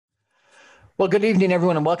Well, good evening,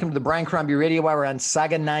 everyone, and welcome to the Brian Crombie Radio Hour on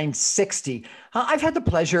Saga 960. I've had the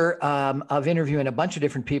pleasure of interviewing a bunch of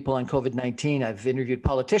different people on COVID-19. I've interviewed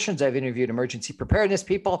politicians. I've interviewed emergency preparedness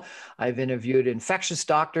people. I've interviewed infectious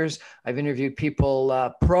doctors. I've interviewed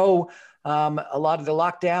people pro a lot of the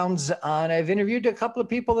lockdowns, and I've interviewed a couple of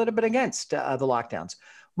people that have been against the lockdowns.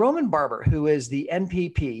 Roman Baber, who is the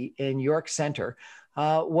MPP in York Centre,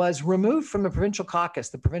 was removed from the provincial caucus,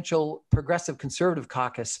 the Provincial Progressive Conservative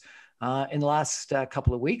Caucus, in the last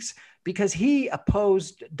couple of weeks because he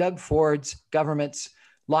opposed Doug Ford's government's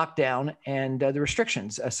lockdown and the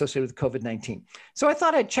restrictions associated with COVID-19. So I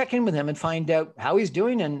thought I'd check in with him and find out how he's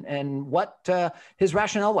doing and what his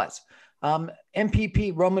rationale was.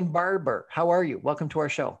 MPP Roman Baber, how are you? Welcome to our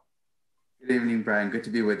show. Good evening, Brian. Good to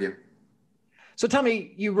be with you. So tell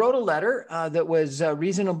me, you wrote a letter that was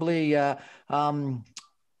reasonably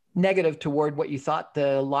negative toward what you thought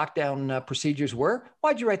the lockdown procedures were.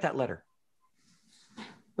 Why'd you write that letter?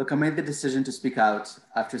 Look, I made the decision to speak out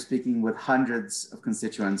after speaking with hundreds of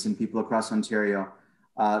constituents and people across Ontario.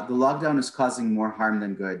 The lockdown is causing more harm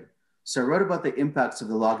than good. So I wrote about the impacts of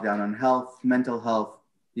the lockdown on health, mental health,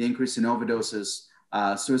 the increase in overdoses,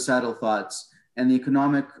 suicidal thoughts, and the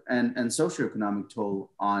economic and socioeconomic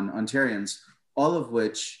toll on Ontarians, all of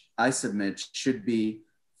which I submit should be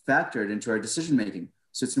factored into our decision-making.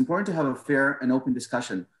 So it's important to have a fair and open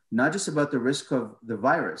discussion, not just about the risk of the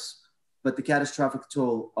virus, but the catastrophic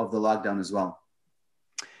toll of the lockdown as well.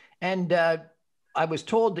 And I was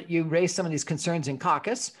told that you raised some of these concerns in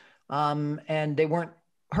caucus and they weren't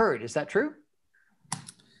heard. Is that true?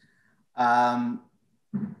 I've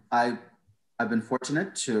been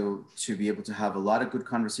fortunate to be able to have a lot of good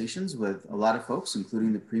conversations with a lot of folks,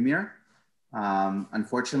 including the Premier.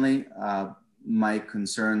 Unfortunately, my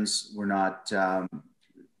concerns were not,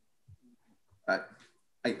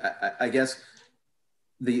 I guess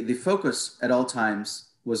the focus at all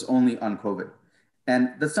times was only on COVID.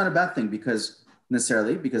 And that's not a bad thing because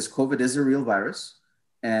COVID is a real virus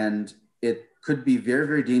and it could be very,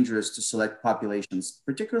 very dangerous to select populations,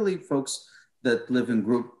 particularly folks that live in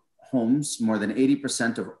group homes. More than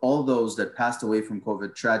 80% of all those that passed away from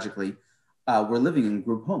COVID tragically were living in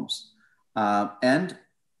group homes. And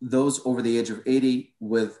those over the age of 80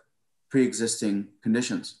 with pre-existing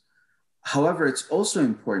conditions. However, it's also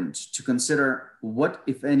important to consider what,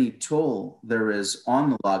 if any, toll there is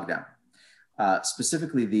on the lockdown,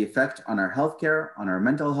 specifically the effect on our healthcare, on our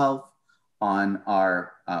mental health, on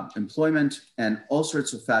our employment, and all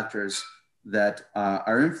sorts of factors that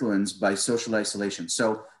are influenced by social isolation.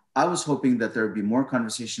 So I was hoping that there would be more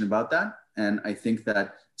conversation about that. And I think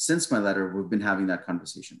that since my letter, we've been having that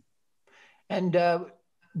conversation. And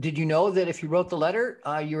did you know that if you wrote the letter,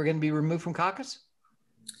 you were going to be removed from caucus?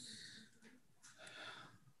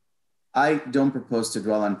 I don't propose to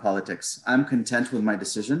dwell on politics. I'm content with my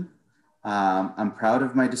decision. I'm proud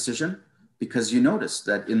of my decision because you notice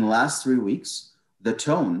that in the last 3 weeks, the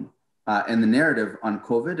tone and the narrative on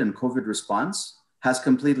COVID and COVID response has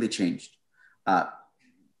completely changed.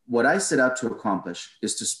 What I set out to accomplish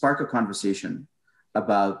is to spark a conversation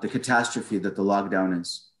about the catastrophe that the lockdown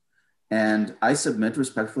is. And I submit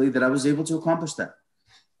respectfully that I was able to accomplish that.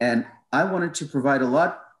 And I wanted to provide a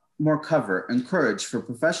lot more cover and courage for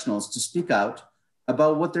professionals to speak out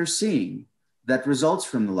about what they're seeing that results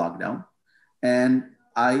from the lockdown. And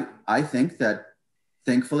I think that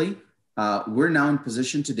thankfully, we're now in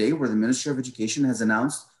position today where the Minister of Education has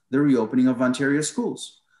announced the reopening of Ontario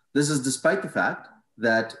schools. This is despite the fact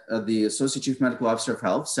that the Associate Chief Medical Officer of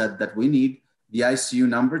Health said that we need the ICU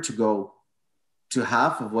number to go to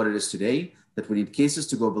half of what it is today, that we need cases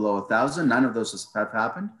to go below 1,000. None of those have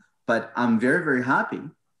happened, but I'm very, very happy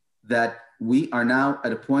that we are now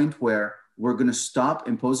at a point where we're going to stop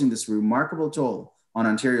imposing this remarkable toll on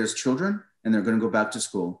Ontario's children, and they're going to go back to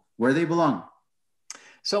school where they belong.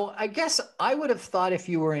 So I guess I would have thought if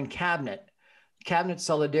you were in cabinet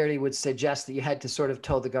solidarity would suggest that you had to sort of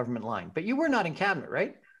toe the government line, but you were not in cabinet,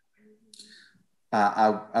 right?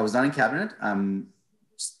 I was not in cabinet. I'm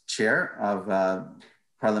chair of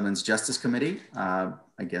Parliament's Justice Committee.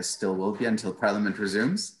 I guess still will be until Parliament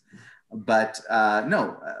resumes. But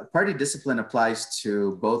no, party discipline applies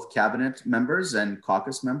to both cabinet members and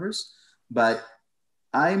caucus members. But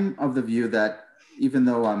I'm of the view that even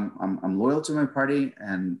though I'm loyal to my party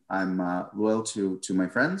and I'm loyal to my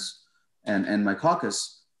friends and my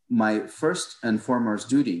caucus, my first and foremost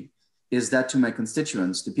duty is that to my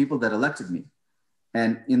constituents, the people that elected me.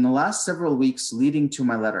 And in the last several weeks leading to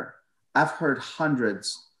my letter, I've heard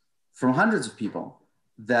from hundreds of people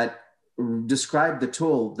that describe the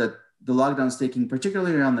toll that the lockdown is taking,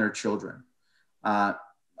 particularly on their children.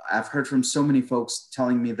 I've heard from so many folks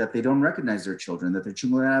telling me that they don't recognize their children, that their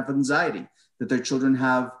children have anxiety, that their children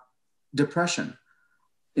have depression.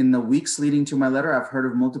 In the weeks leading to my letter, I've heard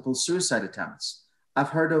of multiple suicide attempts. I've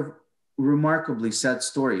heard of remarkably sad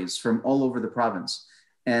stories from all over the province.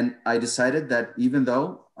 And I decided that even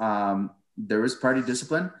though there is party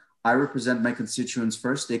discipline, I represent my constituents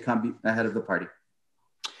first. They can't be ahead of the party.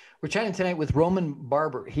 We're chatting tonight with Roman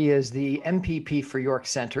Baber. He is the MPP for York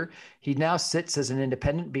Centre. He now sits as an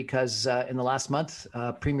independent because in the last month,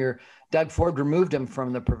 Premier Doug Ford removed him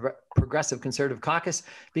from the Progressive Conservative Caucus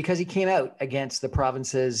because he came out against the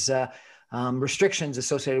province's restrictions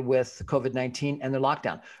associated with COVID-19 and the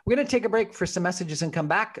lockdown. We're going to take a break for some messages and come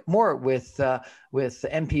back more with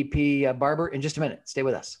MPP Baber in just a minute. Stay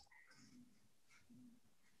with us.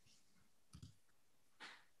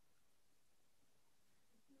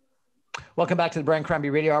 Welcome back to the Brian Crombie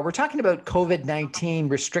Radio Hour. We're talking about COVID-19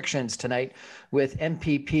 restrictions tonight with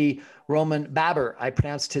MPP Roman Baber. I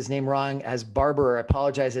pronounced his name wrong as Barber. I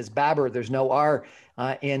apologize. It's Baber. There's no R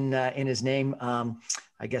in his name.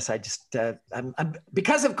 I guess I just, I'm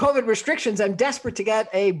because of COVID restrictions, I'm desperate to get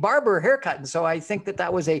a barber haircut. And so I think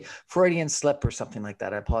that was a Freudian slip or something like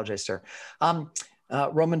that. I apologize, sir.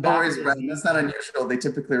 Roman Baber. No worries, Brian. That's not unusual. They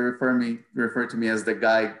typically refer to me as the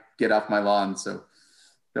guy, get off my lawn. So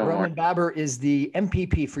Roman Baber is the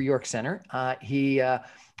MPP for York Centre. He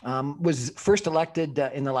was first elected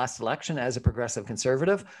in the last election as a progressive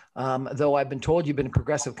conservative. Though I've been told you've been a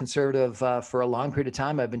progressive conservative for a long period of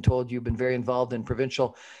time. I've been told you've been very involved in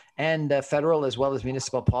provincial and federal as well as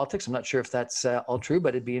municipal politics. I'm not sure if that's all true,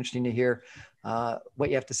 but it'd be interesting to hear what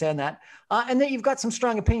you have to say on that. And that you've got some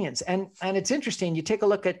strong opinions. And it's interesting. You take a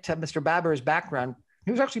look at Mr. Baber's background.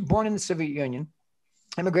 He was actually born in the Soviet Union,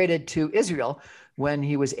 immigrated to Israel when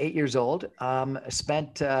he was 8 years old,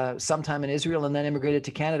 spent some time in Israel and then immigrated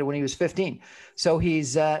to Canada when he was 15. So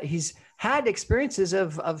he's had experiences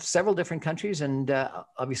of several different countries and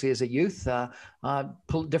obviously as a youth,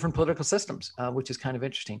 different political systems, which is kind of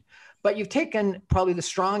interesting. But you've taken probably the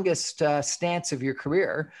strongest stance of your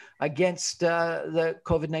career against the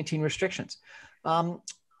COVID-19 restrictions.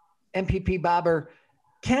 MPP Baber,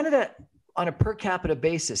 Canada on a per capita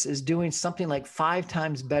basis is doing something like 5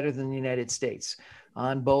 times better than the United States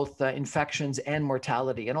on both infections and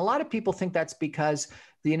mortality. And a lot of people think that's because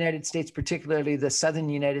the United States, particularly the southern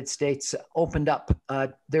United States, opened up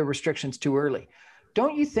their restrictions too early.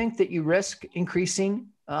 Don't you think that you risk increasing,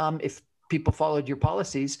 if people followed your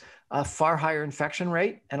policies, a far higher infection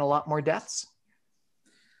rate and a lot more deaths?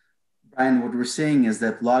 Brian, what we're saying is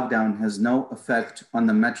that lockdown has no effect on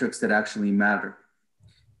the metrics that actually matter.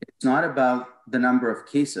 It's not about the number of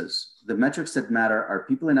cases. The metrics that matter are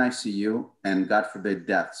people in ICU and, God forbid,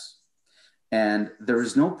 deaths. And there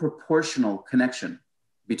is no proportional connection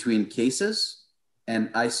between cases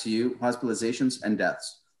and ICU hospitalizations and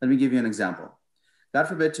deaths. Let me give you an example. God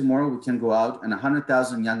forbid, tomorrow we can go out and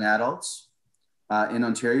 100,000 young adults in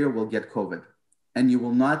Ontario will get COVID. And you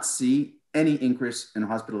will not see any increase in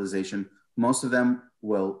hospitalization. Most of them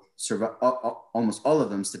will survive, almost all of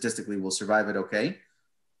them statistically will survive it okay.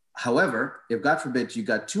 However, if God forbid you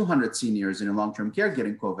got 200 seniors in long-term care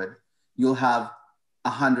getting COVID, you'll have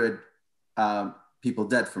 100 people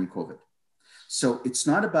dead from COVID. So it's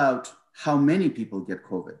not about how many people get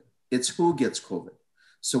COVID, it's who gets COVID.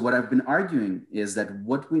 So what I've been arguing is that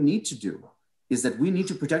what we need to do is that we need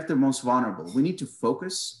to protect the most vulnerable. We need to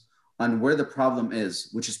focus on where the problem is,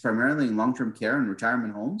 which is primarily in long-term care and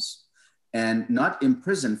retirement homes, and not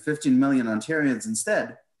imprison 15 million Ontarians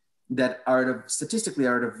instead that statistically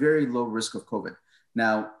are at a very low risk of COVID.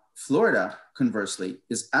 Now, Florida, conversely,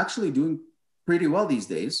 is actually doing pretty well these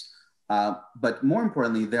days. But more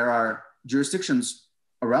importantly, there are jurisdictions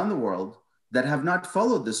around the world that have not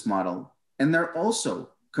followed this model, and they're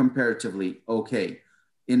also comparatively okay.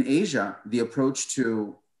 In Asia, the approach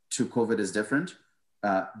to COVID is different.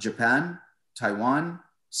 Japan, Taiwan,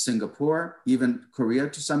 Singapore, even Korea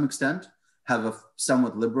to some extent, have a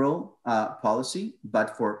somewhat liberal policy,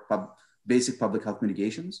 but for basic public health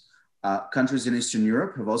mitigations. Countries in Eastern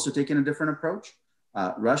Europe have also taken a different approach.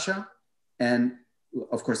 Russia, and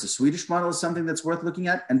of course, the Swedish model is something that's worth looking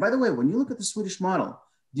at. And by the way, when you look at the Swedish model,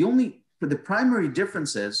 the primary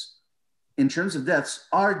differences in terms of deaths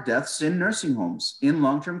are deaths in nursing homes, in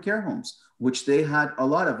long-term care homes, which they had a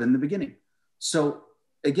lot of in the beginning. So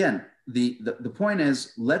again, the point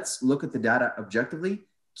is, let's look at the data objectively.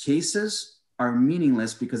 Cases are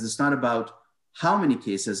meaningless because it's not about how many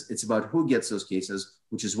cases, it's about who gets those cases,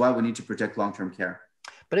 which is why we need to protect long-term care.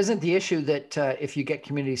 But isn't the issue that if you get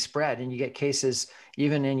community spread and you get cases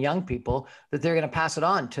even in young people, that they're going to pass it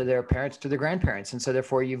on to their parents, to their grandparents. And so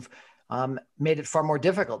therefore you've made it far more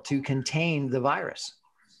difficult to contain the virus.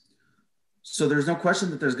 So there's no question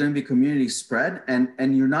that there's going to be community spread,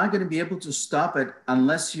 and you're not going to be able to stop it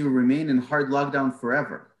unless you remain in hard lockdown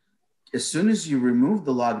forever. As soon as you remove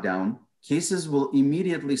the lockdown, cases will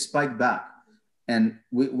immediately spike back. And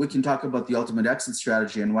we can talk about the ultimate exit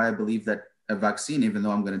strategy and why I believe that a vaccine, even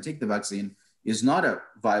though I'm going to take the vaccine, is not a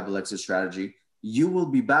viable exit strategy. You will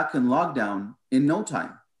be back in lockdown in no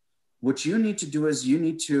time. What you need to do is you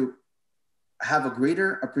need to have a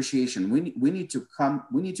greater appreciation. We need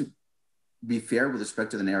to be fair with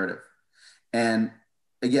respect to the narrative. And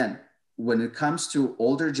again, when it comes to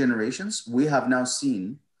older generations, we have now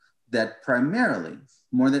seen that primarily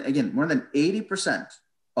more than 80%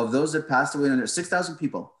 of those that passed away, under 6,000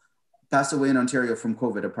 people passed away in Ontario from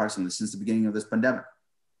COVID approximately since the beginning of this pandemic.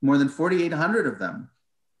 More than 4,800 of them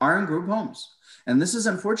are in group homes. And this is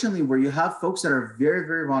unfortunately where you have folks that are very,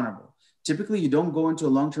 very vulnerable. Typically, you don't go into a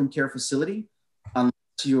long-term care facility unless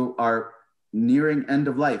you are nearing end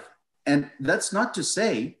of life. And that's not to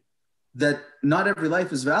say that not every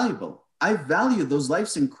life is valuable. I value those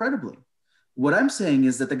lives incredibly. What I'm saying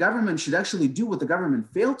is that the government should actually do what the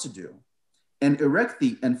government failed to do and erect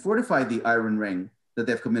and fortify the iron ring that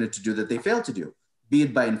they've committed to do that they failed to do, be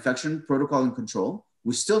it by infection protocol and control.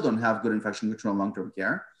 We still don't have good infection control in long-term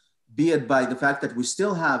care, be it by the fact that we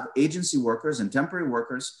still have agency workers and temporary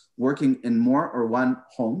workers working in more or one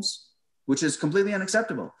homes, which is completely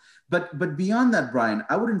unacceptable. But beyond that, Brian,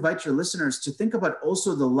 I would invite your listeners to think about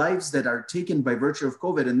also the lives that are taken by virtue of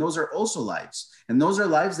COVID. And those are also lives. And those are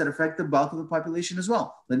lives that affect the bulk of the population as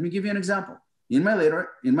well. Let me give you an example. In my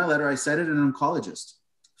letter, I cited an oncologist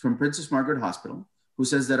from Princess Margaret Hospital who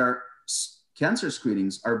says that our cancer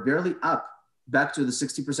screenings are barely up back to the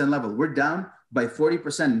 60% level. We're down by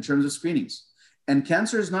 40% in terms of screenings. And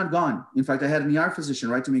cancer is not gone. In fact, I had an ER physician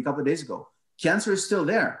write to me a couple of days ago. Cancer is still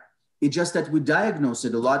there. It's just that we diagnose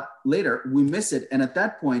it a lot later, we miss it, and at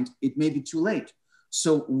that point, it may be too late.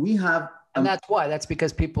 So we have... And that's why? That's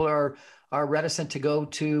because people are reticent to go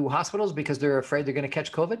to hospitals because they're afraid they're going to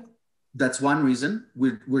catch COVID? That's one reason.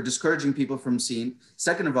 We're discouraging people from seeing.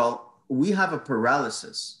 Second of all, we have a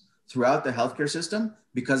paralysis throughout the healthcare system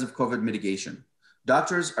because of COVID mitigation.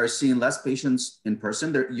 Doctors are seeing less patients in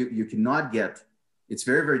person. You cannot get... It's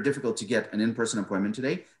very, very difficult to get an in-person appointment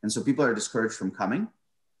today, and so people are discouraged from coming.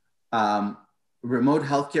 Remote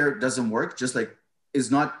healthcare doesn't work, just like is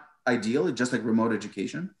not ideal, just like remote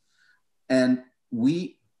education. And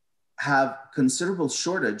we have considerable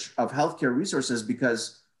shortage of healthcare resources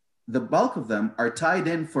because the bulk of them are tied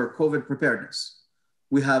in for COVID preparedness.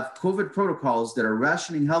 We have COVID protocols that are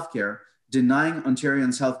rationing healthcare, denying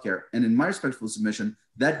Ontarians healthcare. And in my respectful submission,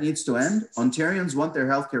 that needs to end. Ontarians want their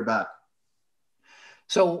healthcare back.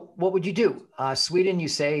 So what would you do? Sweden, you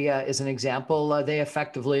say, is an example. They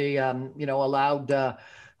effectively, allowed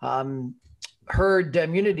herd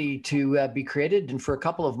immunity to be created. And for a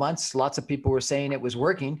couple of months, lots of people were saying it was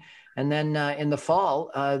working. And then in the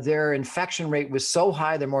fall, their infection rate was so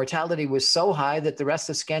high, their mortality was so high that the rest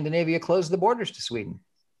of Scandinavia closed the borders to Sweden.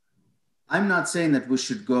 I'm not saying that we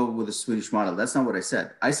should go with the Swedish model. That's not what I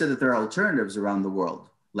said. I said that there are alternatives around the world,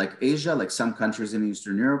 like Asia, like some countries in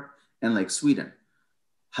Eastern Europe, and like Sweden.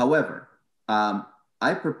 However,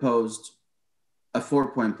 I proposed a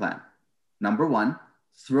 4-point plan. Number one,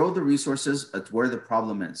 throw the resources at where the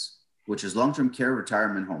problem is, which is long-term care,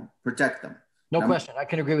 retirement home. Protect them. No question. I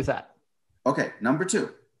can agree with that. Okay. Number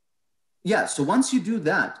two. Yeah. So once you do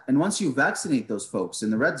that, and once you vaccinate those folks in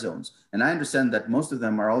the red zones, and I understand that most of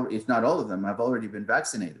them are, if not all of them, have already been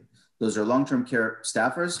vaccinated. Those are long-term care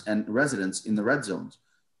staffers and residents in the red zones.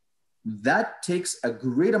 That takes a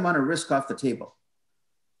great amount of risk off the table.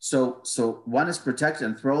 So one is protect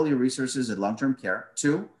and throw all your resources at long-term care.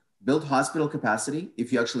 Two, build hospital capacity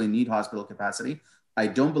if you actually need hospital capacity. I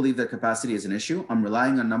don't believe that capacity is an issue. I'm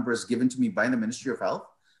relying on numbers given to me by the Ministry of Health.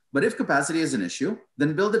 But if capacity is an issue,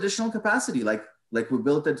 then build additional capacity, like we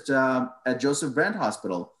built at Joseph Brand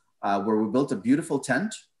Hospital, where we built a beautiful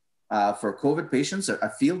tent for COVID patients, a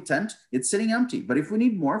field tent. It's sitting empty. But if we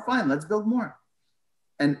need more, fine, let's build more.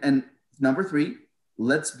 And number three,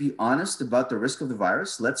 let's be honest about the risk of the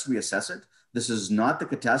virus. Let's reassess it. This is not the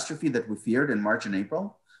catastrophe that we feared in March and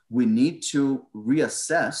April. We need to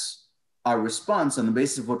reassess our response on the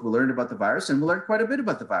basis of what we learned about the virus, and we learned quite a bit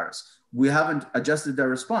about the virus. We haven't adjusted our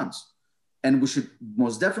response. And we should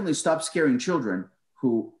most definitely stop scaring children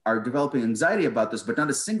who are developing anxiety about this, but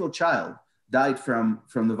not a single child died from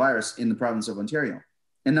the virus in the province of Ontario.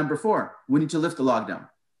 And number four, we need to lift the lockdown.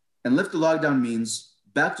 And lift the lockdown means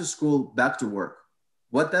back to school, back to work.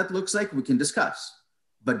 What that looks like, we can discuss.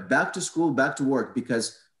 But back to school, back to work,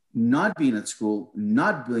 because not being at school,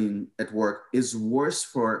 not being at work is worse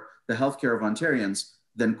for the healthcare of Ontarians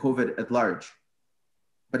than COVID at large.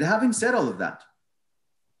 But having said all of that,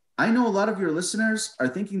 I know a lot of your listeners are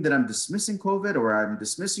thinking that I'm dismissing COVID or I'm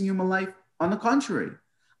dismissing human life. On the contrary,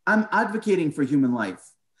 I'm advocating for human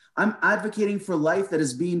life. I'm advocating for life that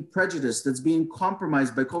is being prejudiced, that's being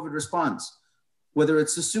compromised by COVID response, whether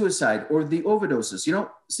it's the suicide or the overdoses. You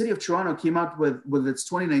know, City of Toronto came out with its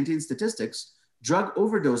 2019 statistics, drug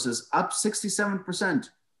overdoses up 67%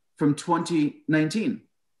 from 2019.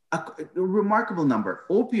 A remarkable number.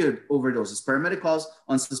 Opioid overdoses, paramedic calls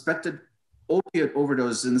on suspected opioid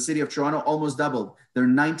overdoses in the City of Toronto almost doubled. They're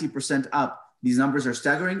 90% up. These numbers are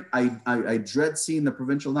staggering. I dread seeing the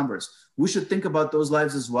provincial numbers. We should think about those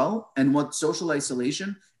lives as well and what social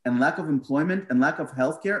isolation and lack of employment and lack of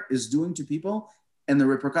healthcare is doing to people and the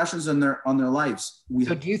repercussions on their lives.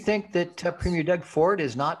 So do you think that Premier Doug Ford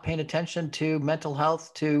is not paying attention to mental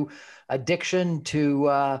health, to addiction,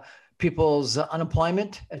 to people's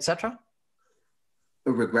unemployment, et cetera?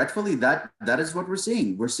 Regretfully, that is what we're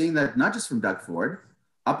seeing. We're seeing that not just from Doug Ford.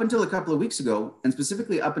 Up until a couple of weeks ago, and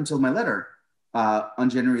specifically up until my letter on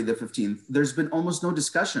January the 15th, there's been almost no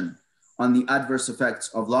discussion on the adverse effects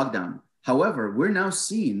of lockdown. However, we're now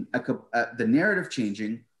seeing the narrative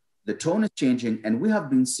changing, the tone is changing, and we have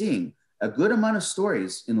been seeing a good amount of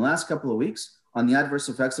stories in the last couple of weeks on the adverse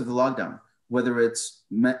effects of the lockdown, whether it's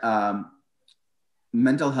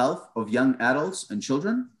mental health of young adults and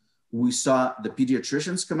children. We saw the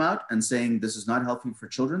pediatricians come out and saying this is not healthy for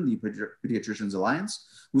children, the Pediatricians Alliance.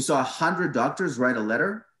 We saw 100 doctors write a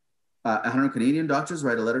letter, 100 Canadian doctors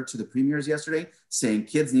write a letter to the premiers yesterday saying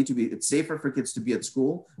it's safer for kids to be at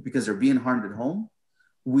school because they're being harmed at home.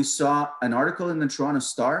 We saw an article in the Toronto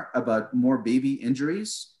Star about more baby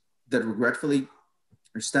injuries that regretfully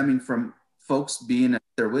are stemming from folks being at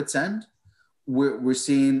their wits' end. We're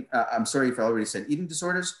seeing, I'm sorry if I already said eating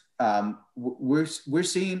disorders. We're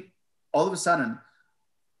seeing all of a sudden,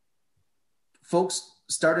 folks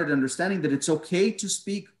started understanding that it's okay to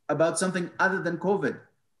speak about something other than COVID,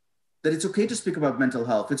 that it's okay to speak about mental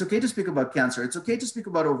health. It's okay to speak about cancer. It's okay to speak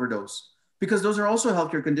about overdose, because those are also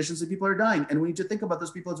healthcare conditions that people are dying. And we need to think about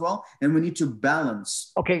those people as well. And we need to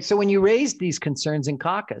balance. Okay, so when you raised these concerns in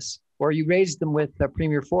caucus, or you raised them with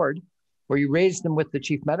Premier Ford, or you raised them with the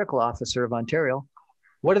Chief Medical Officer of Ontario,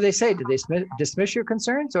 what do they say? Do they dismiss your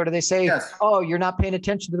concerns, or do they say, yes, oh, you're not paying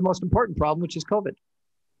attention to the most important problem, which is COVID?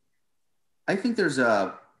 I think there's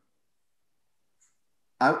I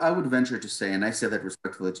would venture to say, and I say that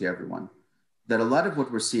respectfully to everyone, that a lot of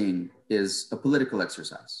what we're seeing is a political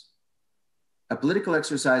exercise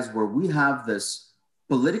where we have this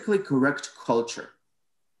politically correct culture,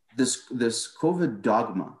 this COVID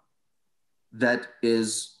dogma that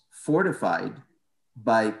is fortified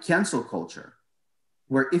by cancel culture,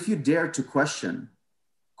 where if you dare to question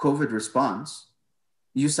COVID response,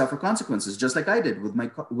 you suffer consequences, just like I did with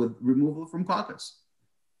removal from caucus.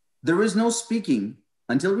 There is no speaking.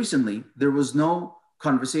 Until recently, there was no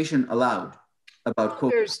conversation allowed about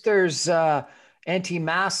COVID. There's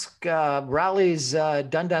anti-mask rallies,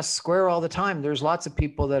 Dundas Square all the time. There's lots of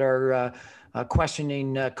people that are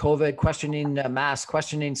questioning COVID, questioning masks,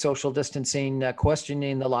 questioning social distancing,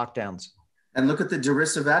 questioning the lockdowns. And look at the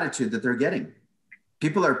derisive attitude that they're getting.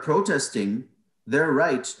 People are protesting their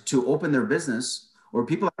right to open their business, or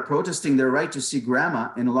people are protesting their right to see grandma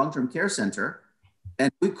in a long-term care center,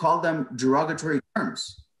 and we call them derogatory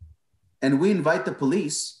terms. And we invite the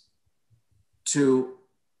police to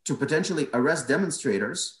potentially arrest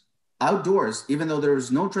demonstrators outdoors, even though there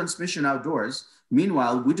was no transmission outdoors.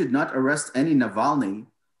 Meanwhile, we did not arrest any Navalny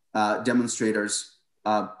demonstrators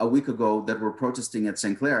a week ago that were protesting at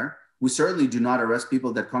St. Clair. We certainly do not arrest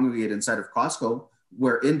people that congregate inside of Costco,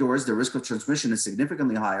 where indoors the risk of transmission is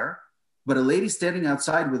significantly higher. But a lady standing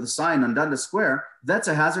outside with a sign on Dundas Square, that's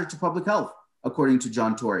a hazard to public health, according to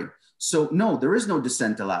John Tory. So no, there is no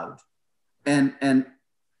dissent allowed. And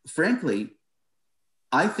frankly,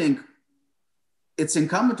 I think it's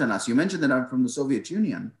incumbent on us. You mentioned that I'm from the Soviet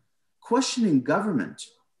Union. Questioning government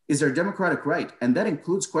is our democratic right, and that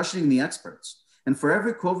includes questioning the experts. And for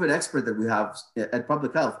every COVID expert that we have at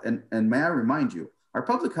public health, and may I remind you, our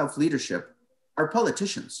public health leadership are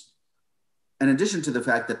politicians. In addition to the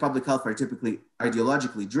fact that public health are typically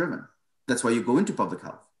ideologically driven. That's why you go into public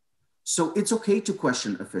health. So it's okay to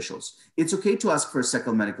question officials. It's okay to ask for a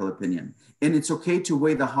second medical opinion. And it's okay to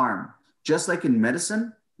weigh the harm. Just like in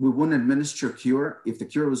medicine, we wouldn't administer a cure if the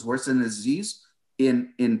cure was worse than the disease.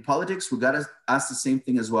 In politics, we got to ask the same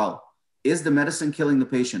thing as well. Is the medicine killing the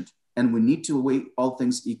patient? And we need to weigh all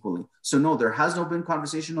things equally. So no, there has not been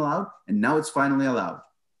conversation allowed, and now it's finally allowed.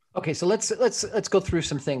 Okay, so let's go through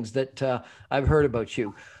some things that I've heard about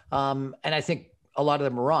you, and I think a lot of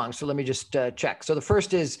them are wrong. So let me just check. So the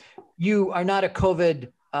first is you are not a COVID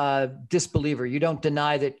disbeliever. You don't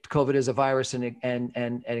deny that COVID is a virus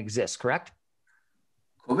and exists, correct?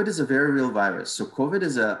 COVID is a very real virus. So COVID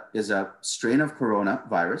is a strain of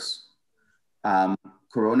coronavirus. Um,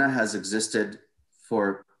 Corona has existed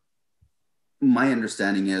for, my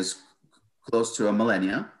understanding is, close to a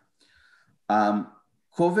millennia. Um,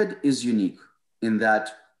 COVID is unique in that,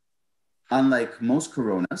 unlike most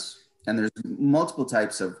coronas, and there's multiple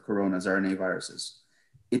types of coronas, RNA viruses,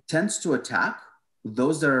 it tends to attack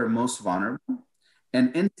those that are most vulnerable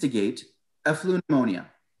and instigate a flu pneumonia,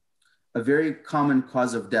 a very common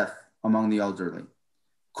cause of death among the elderly.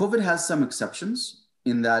 COVID has some exceptions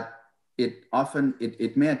in that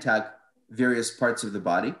it may attack various parts of the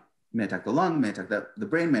body, it may attack the lung, may attack the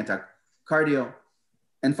brain, may attack cardio.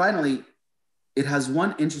 And finally, it has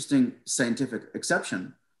one interesting scientific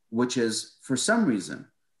exception, which is for some reason,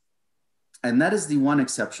 and that is the one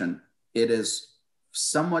exception, it is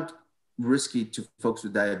somewhat risky to folks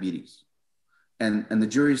with diabetes. And the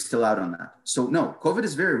jury is still out on that. So no, COVID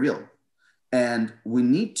is very real. And we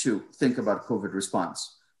need to think about COVID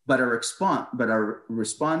response. But our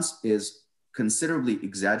response is considerably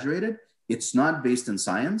exaggerated. It's not based in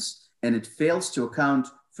science, and it fails to account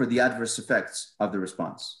for the adverse effects of the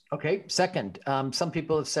response. Okay. Second, some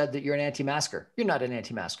people have said that you're an anti-masker. You're not an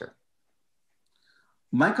anti-masker.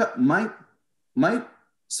 My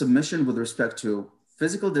submission with respect to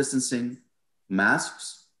physical distancing,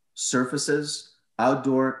 masks, surfaces,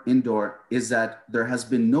 outdoor, indoor, is that there has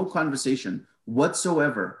been no conversation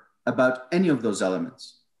whatsoever about any of those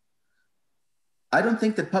elements. I don't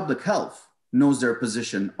think that public health knows their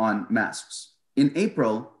position on masks. In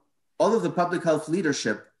April, all of the public health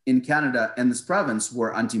leadership in Canada and this province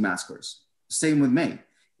were anti-maskers. Same with May.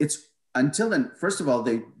 It's until then, first of all,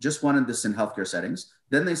 they just wanted this in healthcare settings.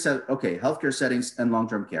 Then they said, okay, healthcare settings and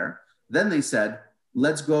long-term care. Then they said,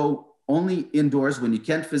 let's go only indoors when you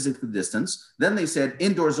can't physically distance. Then they said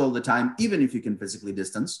indoors all the time, even if you can physically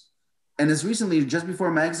distance. And as recently, just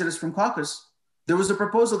before my exodus from caucus, there was a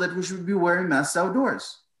proposal that we should be wearing masks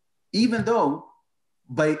outdoors, even though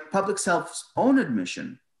by public health's own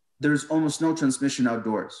admission, there's almost no transmission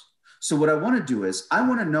outdoors. So what I want to do is I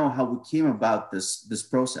want to know how we came about this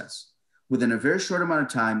process within a very short amount of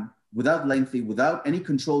time, without any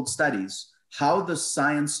controlled studies, how the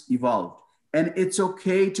science evolved. And it's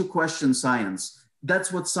okay to question science.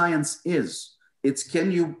 That's what science is. It's,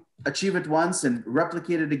 can you achieve it once and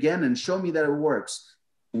replicate it again and show me that it works?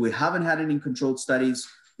 We haven't had any controlled studies.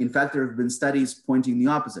 In fact, there have been studies pointing the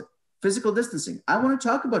opposite. Physical distancing. I want to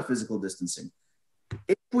talk about physical distancing.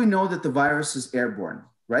 If we know that the virus is airborne,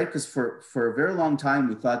 right? Because for a very long time,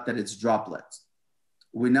 we thought that it's droplets.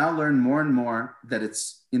 We now learn more and more that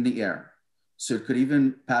it's in the air. So it could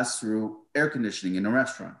even pass through air conditioning in a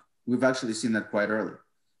restaurant. We've actually seen that quite early.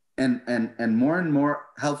 And more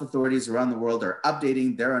health authorities around the world are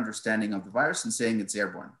updating their understanding of the virus and saying it's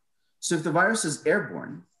airborne. So if the virus is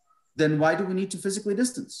airborne, then why do we need to physically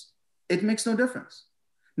distance? It makes no difference.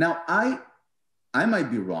 Now, I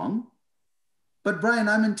might be wrong, but Brian,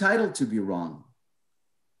 I'm entitled to be wrong.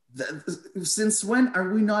 Since when are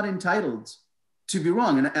we not entitled to be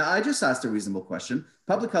wrong? And I just asked a reasonable question.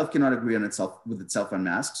 Public health cannot agree on with itself on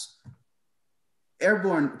masks.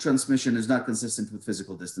 Airborne transmission is not consistent with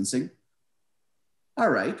physical distancing. All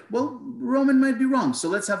right, well, Roman might be wrong. So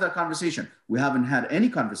let's have that conversation. We haven't had any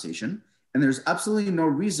conversation, and there's absolutely no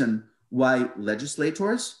reason why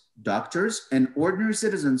legislators, doctors, and ordinary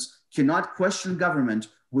citizens cannot question government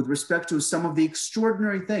with respect to some of the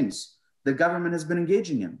extraordinary things the government has been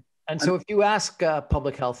engaging in. And so if you ask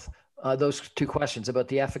public health those two questions about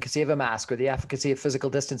the efficacy of a mask or the efficacy of physical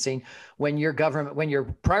distancing when your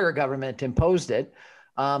prior government imposed it,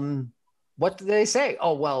 what do they say?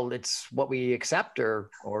 Oh, well, it's what we accept, or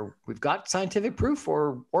we've got scientific proof,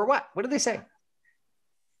 or what? What do they say?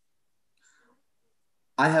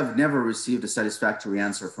 I have never received a satisfactory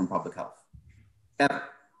answer from public health, ever.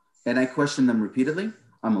 And I question them repeatedly.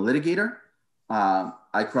 I'm a litigator.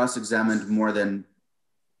 I cross-examined more than,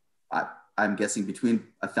 I'm guessing, between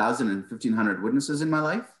 1,000 and 1,500 witnesses in my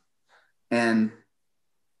life. And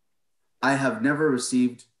I have never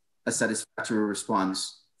received a satisfactory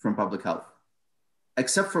response from public health,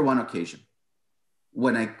 except for one occasion,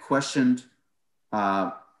 when I questioned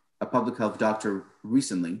a public health doctor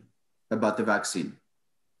recently about the vaccine.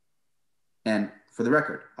 And for the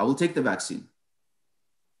record, I will take the vaccine.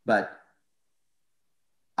 But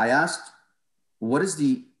I asked, what is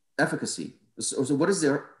the efficacy? So what is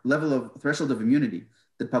the level of threshold of immunity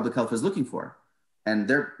that public health is looking for? and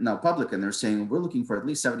they're now public and they're saying we're looking for at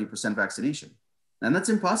least 70% vaccination. And that's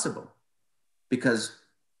impossible because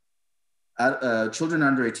children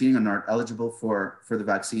under 18 are not eligible for the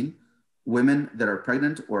vaccine. Women that are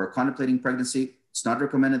pregnant or contemplating pregnancy, it's not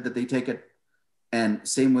recommended that they take it. And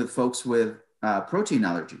same with folks with protein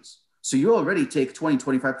allergies. So you already take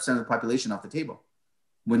 20-25% of the population off the table.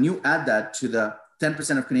 When you add that to the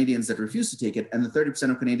 10% of Canadians that refuse to take it and the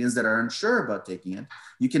 30% of Canadians that are unsure about taking it,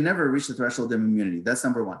 you can never reach the threshold of immunity. That's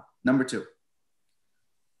number one. Number two,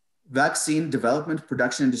 vaccine development,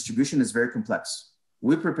 production, and distribution is very complex.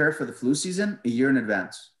 We prepare for the flu season a year in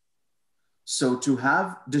advance. So to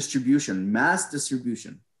have distribution, mass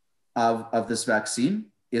distribution of this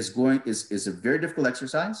vaccine is a very difficult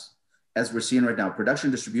exercise. As we're seeing right now, production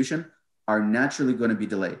and distribution are naturally going to be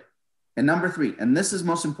delayed. And number three, and this is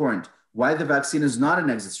most important, why the vaccine is not an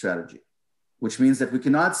exit strategy, which means that we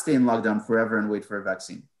cannot stay in lockdown forever and wait for a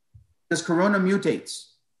vaccine. Because corona mutates.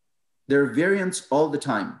 There are variants all the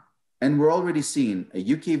time. And we're already seeing a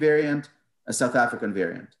UK variant, a South African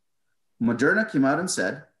variant. Moderna came out and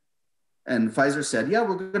said, and Pfizer said, yeah,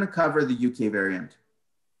 we're going to cover the UK variant.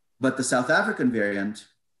 But the South African variant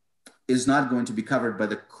is not going to be covered by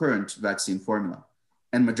the current vaccine formula.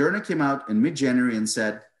 And Moderna came out in mid-January and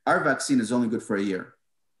said, our vaccine is only good for a year.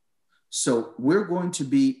 So we're going to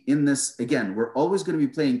be in this, again, we're always going to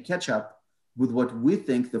be playing catch up with what we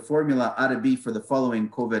think the formula ought to be for the following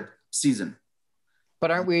COVID season.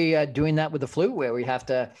 But aren't we doing that with the flu, where we have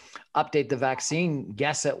to update the vaccine,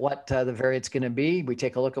 guess at what the variant's going to be? We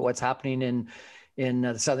take a look at what's happening in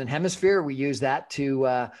the Southern Hemisphere. We use that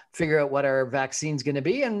to figure out what our vaccine's going to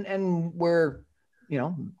be. And we're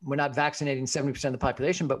not vaccinating 70% of the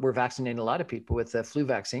population, but we're vaccinating a lot of people with the flu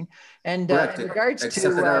vaccine. And in regards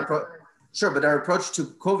to... Sure, but our approach to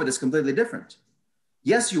COVID is completely different.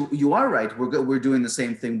 Yes, you are right. We're doing the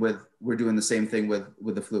same thing with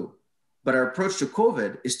the flu. But our approach to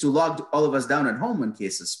COVID is to log all of us down at home when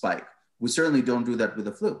cases spike. We certainly don't do that with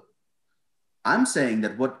the flu. I'm saying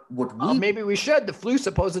that maybe we should. The flu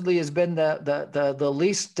supposedly has been the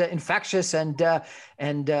least infectious and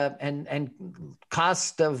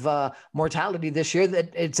cost of mortality this year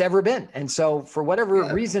that it's ever been. And so for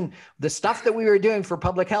whatever reason, the stuff that we were doing for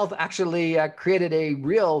public health actually created a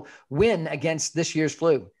real win against this year's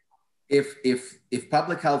flu. If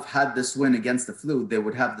public health had this win against the flu, they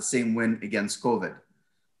would have the same win against COVID.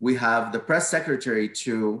 We have the press secretary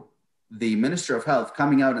to the Minister of Health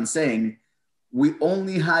coming out and saying, we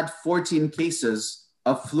only had 14 cases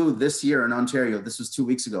of flu this year in Ontario. This was 2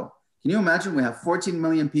 weeks ago. Can you imagine? We have 14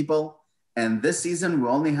 million people, and this season we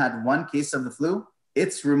only had one case of the flu.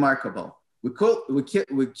 It's remarkable. We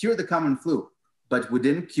cured the common flu, but we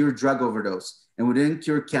didn't cure drug overdose, and we didn't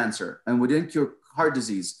cure cancer, and we didn't cure heart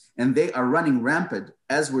disease. And they are running rampant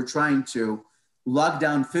as we're trying to lock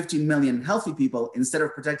down 15 million healthy people instead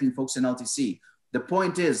of protecting folks in LTC. The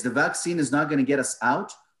point is, the vaccine is not going to get us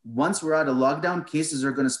out. Once we're out of lockdown, cases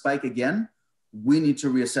are going to spike again. We need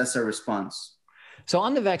to reassess our response. So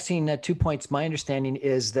on the vaccine, 2 points. My understanding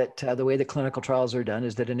is that the way the clinical trials are done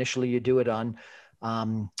is that initially you do it on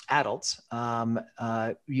adults.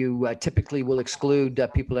 You typically will exclude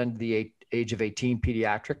people under the age of 18,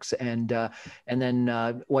 pediatrics, and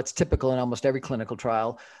then what's typical in almost every clinical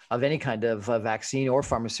trial of any kind of vaccine or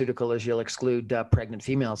pharmaceutical is you'll exclude pregnant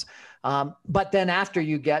females. But then after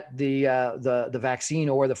you get the vaccine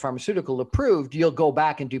or the pharmaceutical approved, you'll go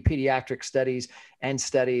back and do pediatric studies and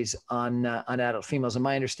studies on adult females. And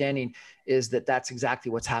my understanding is that that's exactly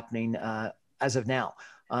what's happening as of now.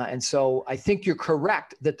 And so I think you're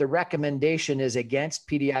correct that the recommendation is against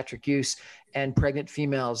pediatric use and pregnant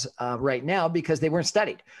females right now because they weren't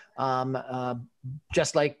studied.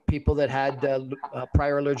 Just like people that had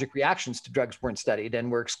prior allergic reactions to drugs weren't studied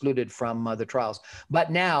and were excluded from the trials.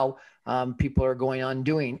 But now people are going on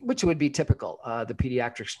doing, which would be typical, the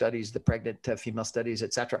pediatric studies, the pregnant female studies,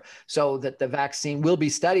 et cetera, so that the vaccine will be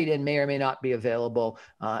studied and may or may not be available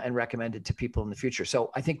and recommended to people in the future.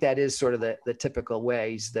 So I think that is sort of the typical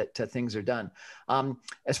ways that things are done.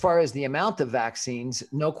 As far as the amount of vaccines,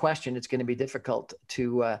 no question, it's going to be difficult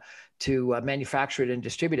to manufacture it and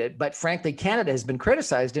distribute it. But frankly, Canada has been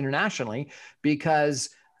criticized internationally because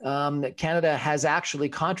Canada has actually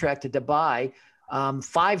contracted to buy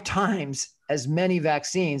 5 times as many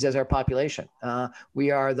vaccines as our population.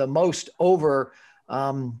 We are the most over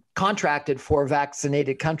contracted for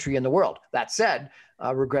vaccinated country in the world. That said,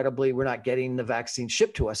 regrettably, we're not getting the vaccine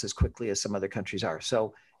shipped to us as quickly as some other countries are.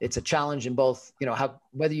 So it's a challenge in both,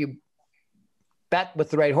 whether you bet with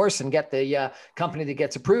the right horse and get the company that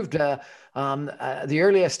gets approved the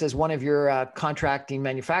earliest as one of your contracting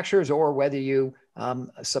manufacturers, or whether you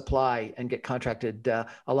supply and get contracted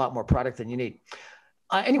a lot more product than you need.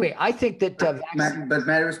 Anyway, I think that but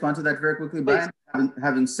may I respond to that very quickly, Brian?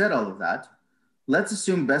 Having said all of that, let's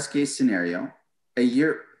assume best case scenario,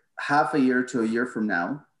 half a year to a year from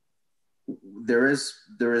now, there is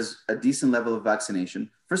a decent level of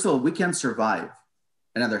vaccination. First of all, we can survive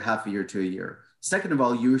another half a year to a year. Second of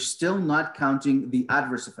all, you're still not counting the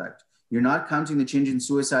adverse effect. You're not counting the change in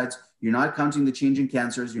suicides. You're not counting the change in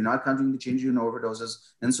cancers. You're not counting the change in overdoses,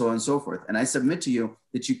 and so on and so forth. And I submit to you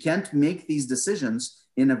that you can't make these decisions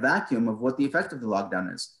in a vacuum of what the effect of the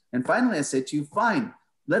lockdown is. And finally, I say to you, fine,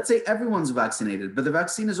 let's say everyone's vaccinated, but the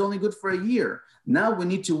vaccine is only good for a year. Now we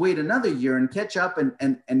need to wait another year and catch up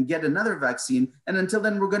and get another vaccine. And until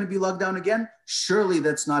then, we're going to be locked down again. Surely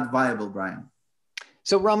that's not viable, Brian.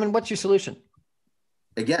 So, Roman, what's your solution?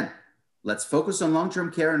 Again, let's focus on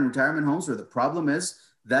long-term care and retirement homes where the problem is.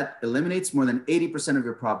 That eliminates more than 80% of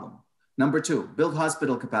your problem. Number 2, build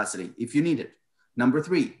hospital capacity if you need it. Number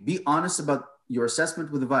 3, be honest about your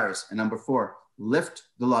assessment with the virus. And number 4, lift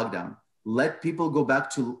the lockdown. Let people go back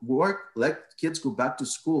to work. Let kids go back to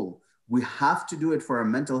school. We have to do it for our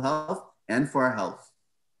mental health and for our health.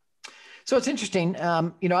 So it's interesting.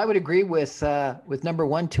 I would agree with number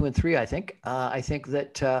 1, 2, and 3. I think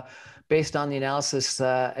that based on the analysis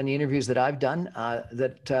and the interviews that I've done,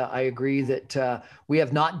 I agree that we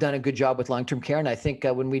have not done a good job with long-term care. And I think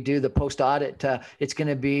when we do the post-audit, it's going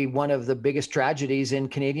to be one of the biggest tragedies in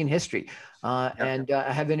Canadian history. And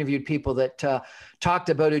I have interviewed people that talked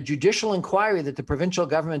about a judicial inquiry that the provincial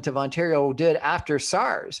government of Ontario did after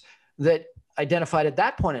SARS that identified at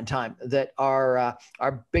that point in time that our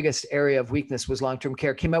biggest area of weakness was long-term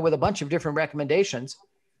care, came out with a bunch of different recommendations,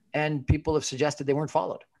 and people have suggested they weren't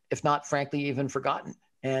followed, if not, frankly, even forgotten.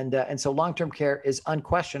 And so long-term care is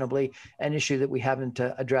unquestionably an issue that we haven't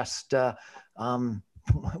addressed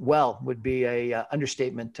well, would be a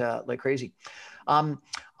understatement like crazy.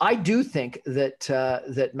 I do think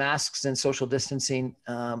that masks and social distancing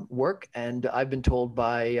work, and I've been told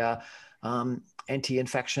by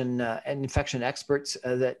anti-infection and infection experts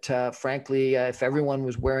that frankly, if everyone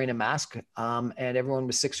was wearing a mask and everyone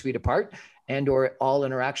was 6 feet apart, and or all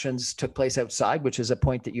interactions took place outside, which is a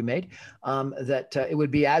point that you made, that it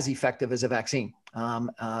would be as effective as a vaccine.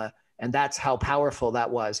 And that's how powerful that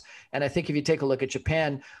was. And I think if you take a look at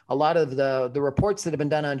Japan, a lot of the reports that have been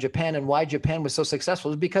done on Japan and why Japan was so successful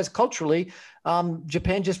is because culturally,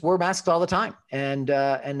 Japan just wore masks all the time. And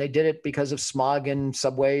they did it because of smog in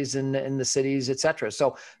subways in the cities, et cetera.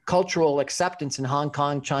 So cultural acceptance in Hong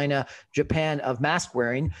Kong, China, Japan of mask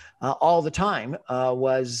wearing all the time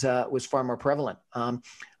was far more prevalent.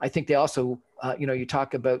 I think they also, you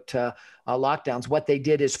talk about lockdowns. What they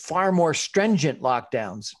did is far more stringent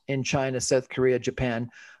lockdowns in China, South Korea, Japan,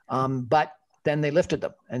 but then they lifted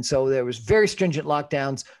them. And so there was very stringent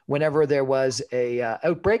lockdowns whenever there was a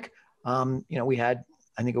outbreak. We had,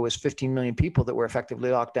 I think it was 15 million people that were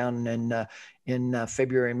effectively locked down in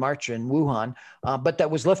February and March in Wuhan, but that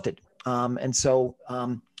was lifted. And so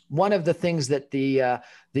one of the things that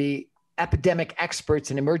the epidemic experts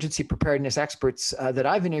and emergency preparedness experts that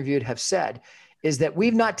I've interviewed have said is that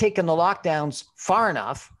we've not taken the lockdowns far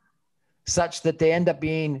enough such that they end up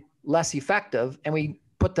being less effective, and we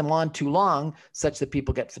put them on too long such that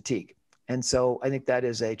people get fatigue. And so I think that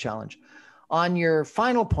is a challenge. On your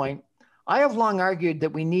final point, I have long argued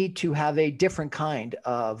that we need to have a different kind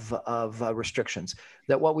of restrictions,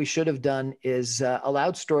 that what we should have done is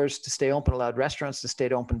allowed stores to stay open, allowed restaurants to stay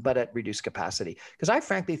open, but at reduced capacity. Because I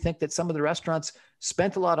frankly think that some of the restaurants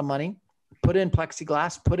spent a lot of money, put in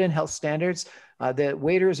plexiglass, put in health standards. The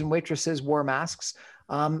waiters and waitresses wore masks,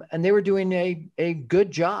 and they were doing a good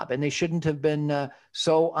job, and they shouldn't have been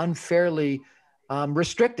so unfairly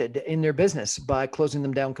restricted in their business by closing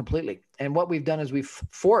them down completely. And what we've done is we've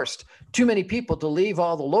forced too many people to leave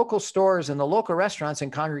all the local stores and the local restaurants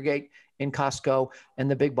and congregate in Costco and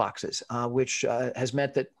the big boxes, which has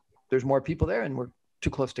meant that there's more people there and we're too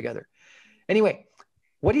close together. Anyway,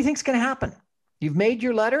 what do you think is going to happen? You've made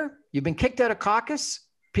your letter. You've been kicked out of caucus.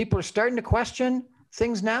 People are starting to question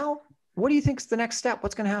things now. What do you think is the next step?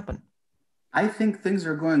 What's going to happen? I think things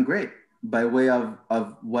are going great. By way of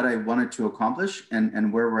what I wanted to accomplish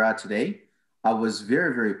and where we're at today, I was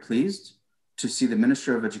very, very pleased to see the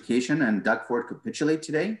Minister of Education and Doug Ford capitulate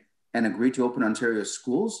today and agree to open Ontario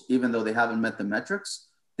schools, even though they haven't met the metrics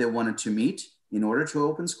they wanted to meet in order to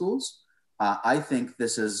open schools. I think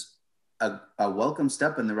this is a welcome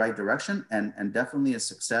step in the right direction and definitely a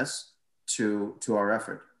success to our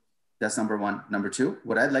effort. That's number one. Number two,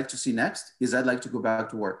 what I'd like to see next is I'd like to go back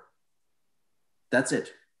to work. That's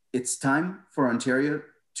it. It's time for Ontario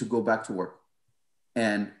to go back to work.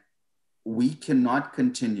 And we cannot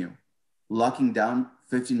continue locking down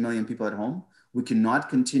 15 million people at home. We cannot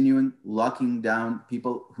continue locking down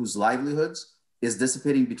people whose livelihoods is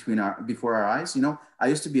dissipating before our eyes. You know, I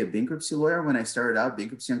used to be a bankruptcy lawyer when I started out,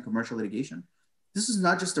 bankruptcy and commercial litigation. This is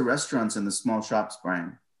not just the restaurants and the small shops,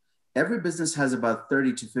 Brian. Every business has about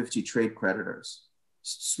 30 to 50 trade creditors,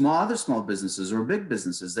 other small businesses or big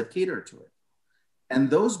businesses that cater to it. And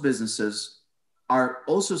those businesses are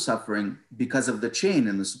also suffering because of the chain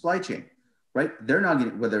and the supply chain, right? They're not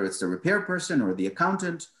getting, whether it's the repair person or the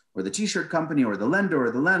accountant or the t-shirt company or the lender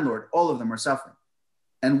or the landlord, all of them are suffering.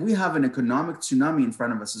 And we have an economic tsunami in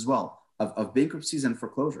front of us as well of bankruptcies and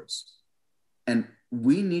foreclosures. And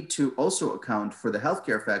we need to also account for the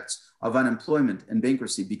healthcare effects of unemployment and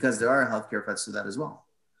bankruptcy because there are healthcare effects to that as well.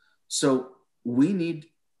 So we need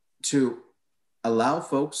to allow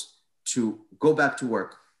folks to go back to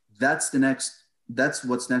work. That's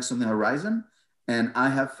what's next on the horizon. And I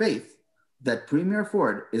have faith that Premier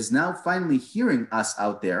Ford is now finally hearing us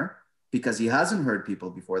out there because he hasn't heard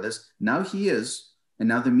people before this. Now he is. And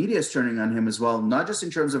now the media is turning on him as well, not just in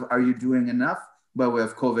terms of, are you doing enough by way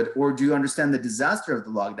of COVID, or do you understand the disaster of the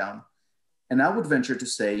lockdown? And I would venture to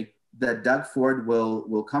say that Doug Ford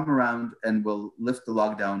will come around and will lift the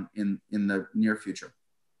lockdown in the near future.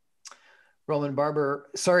 Roman Barber,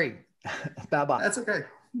 sorry, Baba. That's okay.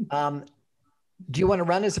 Do you want to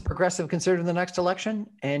run as a progressive conservative in the next election?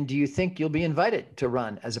 And do you think you'll be invited to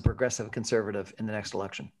run as a progressive conservative in the next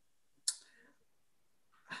election?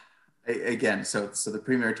 Again, so the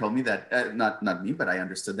premier told me that, not me, but I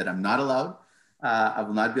understood that I'm not allowed. I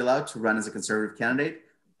will not be allowed to run as a conservative candidate.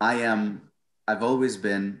 I've always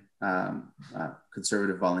been a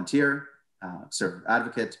conservative volunteer, conservative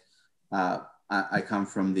advocate. I come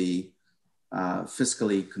from the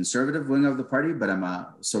fiscally conservative wing of the party, but I'm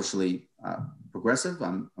a socially progressive.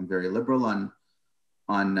 I'm very liberal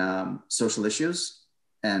on social issues.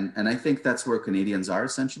 And I think that's where Canadians are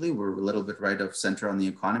essentially. We're a little bit right of center on the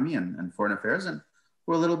economy and foreign affairs, and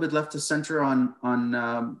we're a little bit left of center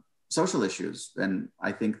on social issues. And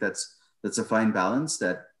I think that's a fine balance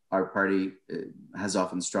that our party has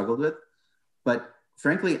often struggled with. But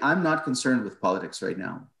frankly, I'm not concerned with politics right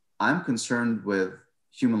now. I'm concerned with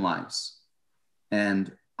human lives.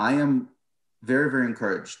 And I am very, very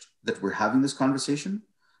encouraged that we're having this conversation,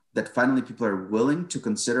 that finally people are willing to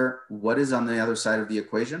consider what is on the other side of the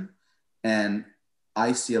equation. And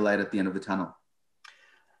I see a light at the end of the tunnel.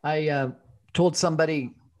 I told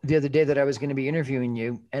somebody the other day that I was going to be interviewing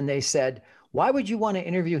you, and they said, why would you want to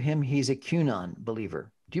interview him? He's a QAnon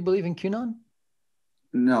believer. Do you believe in QAnon?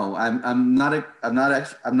 No, I'm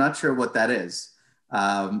not sure what that is.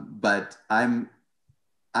 But I'm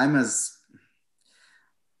as,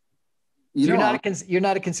 you're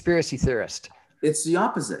not a conspiracy theorist. It's the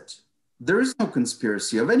opposite. There is no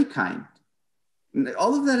conspiracy of any kind.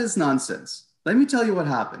 All of that is nonsense. Let me tell you what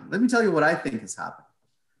happened. Let me tell you what I think has happened.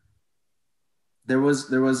 There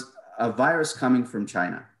was a virus coming from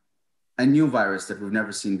China, a new virus that we've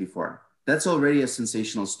never seen before. That's already a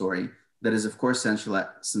sensational story that is, of course,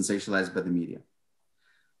 sensationalized by the media.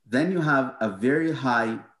 Then you have a very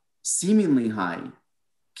high, seemingly high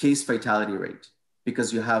case fatality rate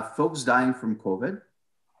because you have folks dying from COVID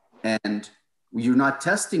and you're not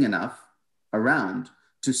testing enough around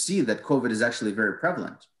to see that COVID is actually very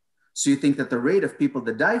prevalent. So you think that the rate of people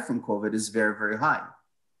that die from COVID is very, very high.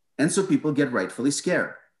 And so people get rightfully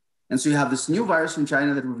scared. And so you have this new virus from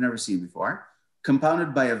China that we've never seen before,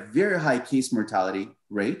 compounded by a very high case mortality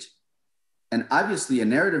rate. And obviously a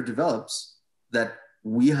narrative develops that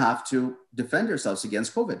we have to defend ourselves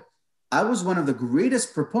against COVID. I was one of the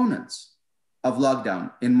greatest proponents of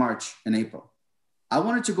lockdown in March and April. I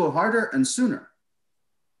wanted to go harder and sooner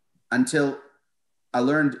until I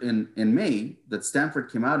learned in May that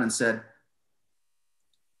Stanford came out and said,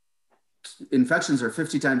 infections are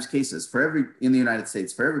 50 times cases in the United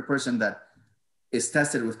States. For every person that is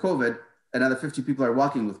tested with COVID, another 50 people are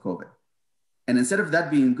walking with COVID. And instead of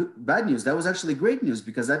that being bad news, that was actually great news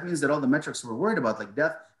because that means that all the metrics we're worried about, like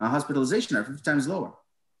death and hospitalization, are 50 times lower.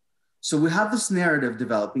 So we have this narrative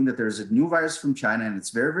developing that there's a new virus from China and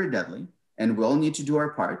it's very, very deadly. And we all need to do our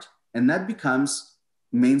part. And that becomes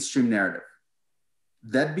mainstream narrative.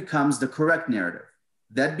 That becomes the correct narrative.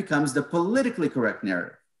 That becomes the politically correct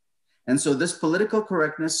narrative. And so this political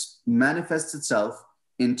correctness manifests itself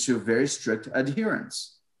into very strict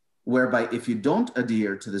adherence, whereby if you don't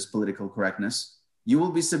adhere to this political correctness, you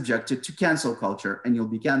will be subjected to cancel culture and you'll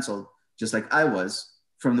be canceled, just like I was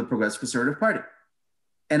from the Progressive Conservative Party.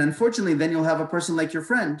 And unfortunately, then you'll have a person like your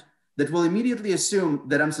friend that will immediately assume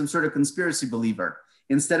that I'm some sort of conspiracy believer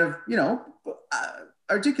instead of,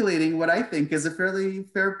 articulating what I think is a fairly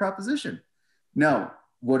fair proposition. No,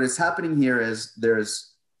 what is happening here is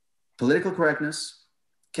there's political correctness,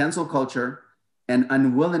 cancel culture, and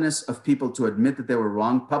unwillingness of people to admit that they were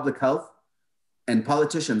wrong. Public health and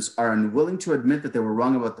politicians are unwilling to admit that they were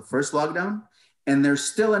wrong about the first lockdown, and they're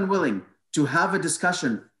still unwilling to have a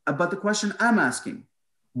discussion about the question I'm asking.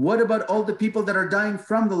 What about all the people that are dying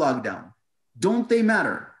from the lockdown? Don't they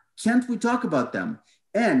matter? Can't we talk about them?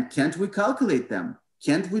 And can't we calculate them?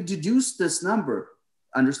 Can't we deduce this number,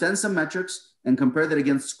 understand some metrics, and compare that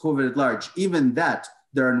against COVID at large? Even that,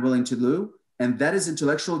 they're unwilling to do, and that is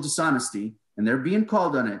intellectual dishonesty, and they're being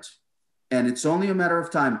called on it. And it's only a matter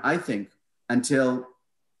of time, I think, until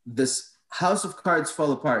this house of cards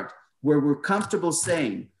fall apart, where we're comfortable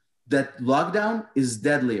saying that lockdown is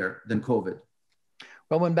deadlier than COVID.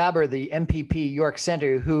 Roman Baber, the MPP York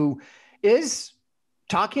Centre, who is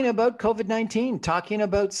talking about COVID-19, talking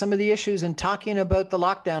about some of the issues and talking about the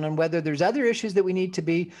lockdown and whether there's other issues that we need to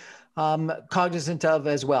be cognizant of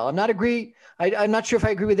as well. I'm not sure if I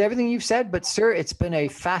agree with everything you've said, but sir, it's been a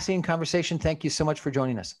fascinating conversation. Thank you so much for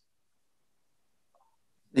joining us.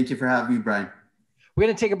 Thank you for having me, Brian. We're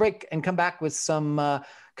going to take a break and come back with some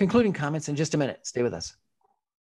concluding comments in just a minute. Stay with us.